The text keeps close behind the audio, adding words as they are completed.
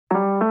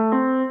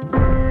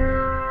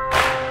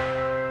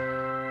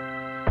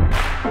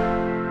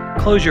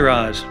Close your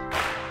eyes.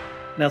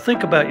 Now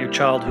think about your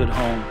childhood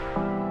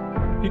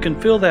home. You can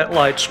feel that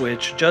light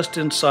switch just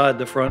inside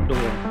the front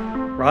door,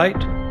 right?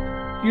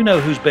 You know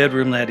whose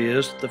bedroom that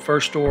is, the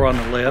first door on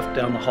the left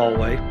down the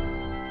hallway.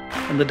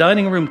 And the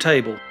dining room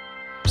table.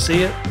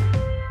 See it?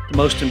 The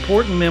most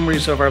important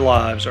memories of our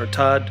lives are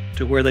tied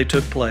to where they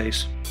took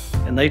place,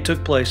 and they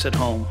took place at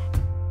home.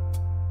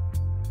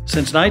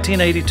 Since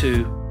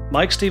 1982,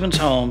 Mike Stevens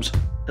Homes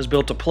has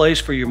built a place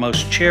for your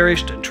most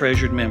cherished and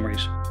treasured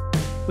memories.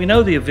 We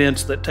know the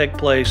events that take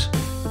place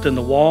within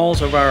the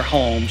walls of our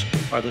homes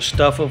are the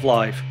stuff of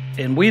life,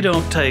 and we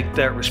don't take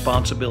that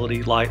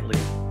responsibility lightly.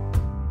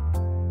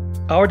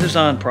 Our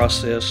design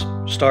process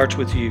starts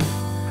with you.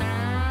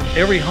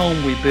 Every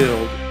home we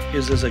build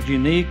is as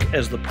unique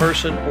as the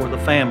person or the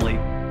family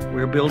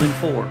we're building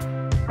for.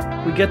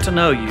 We get to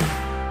know you.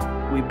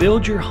 We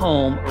build your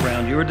home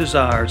around your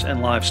desires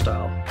and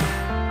lifestyle.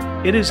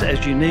 It is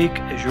as unique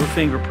as your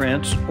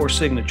fingerprints or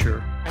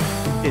signature.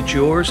 It's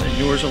yours and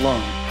yours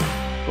alone.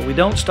 But we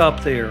don't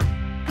stop there.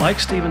 Mike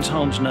Stevens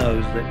Homes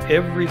knows that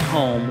every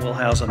home will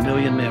house a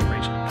million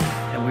memories,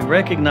 and we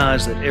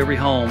recognize that every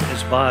home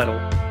is vital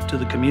to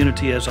the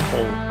community as a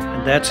whole,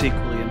 and that's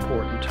equally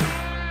important.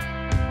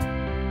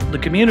 The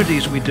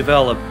communities we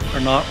develop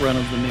are not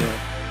run-of-the-mill,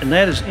 and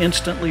that is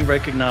instantly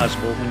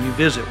recognizable when you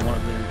visit one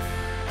of them.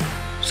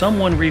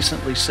 Someone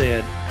recently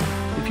said,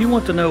 if you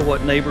want to know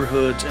what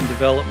neighborhoods and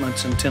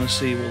developments in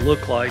Tennessee will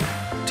look like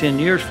 10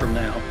 years from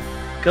now,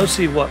 go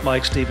see what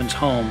Mike Stevens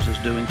Homes is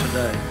doing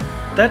today.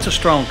 That's a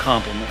strong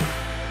compliment,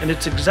 and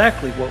it's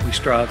exactly what we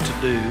strive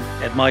to do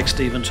at Mike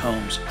Stevens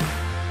Homes.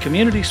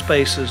 Community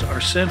spaces are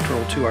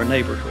central to our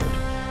neighborhood,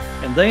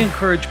 and they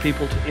encourage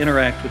people to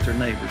interact with their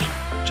neighbors.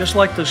 Just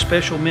like those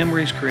special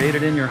memories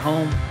created in your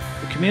home,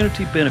 the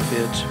community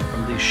benefits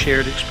from these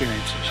shared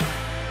experiences.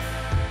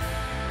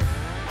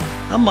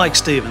 I'm Mike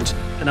Stevens,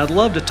 and I'd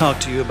love to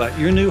talk to you about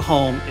your new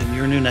home in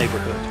your new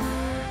neighborhood.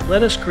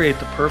 Let us create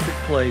the perfect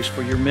place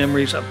for your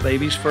memories of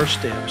baby's first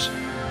steps,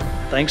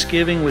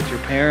 Thanksgiving with your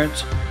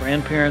parents,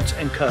 grandparents,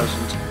 and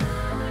cousins,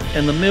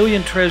 and the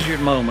million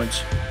treasured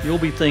moments you'll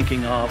be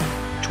thinking of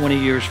 20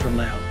 years from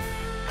now.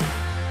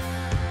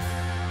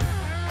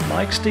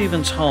 Mike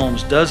Stevens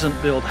Homes doesn't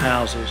build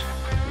houses.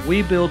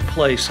 We build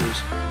places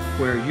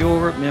where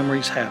your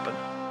memories happen.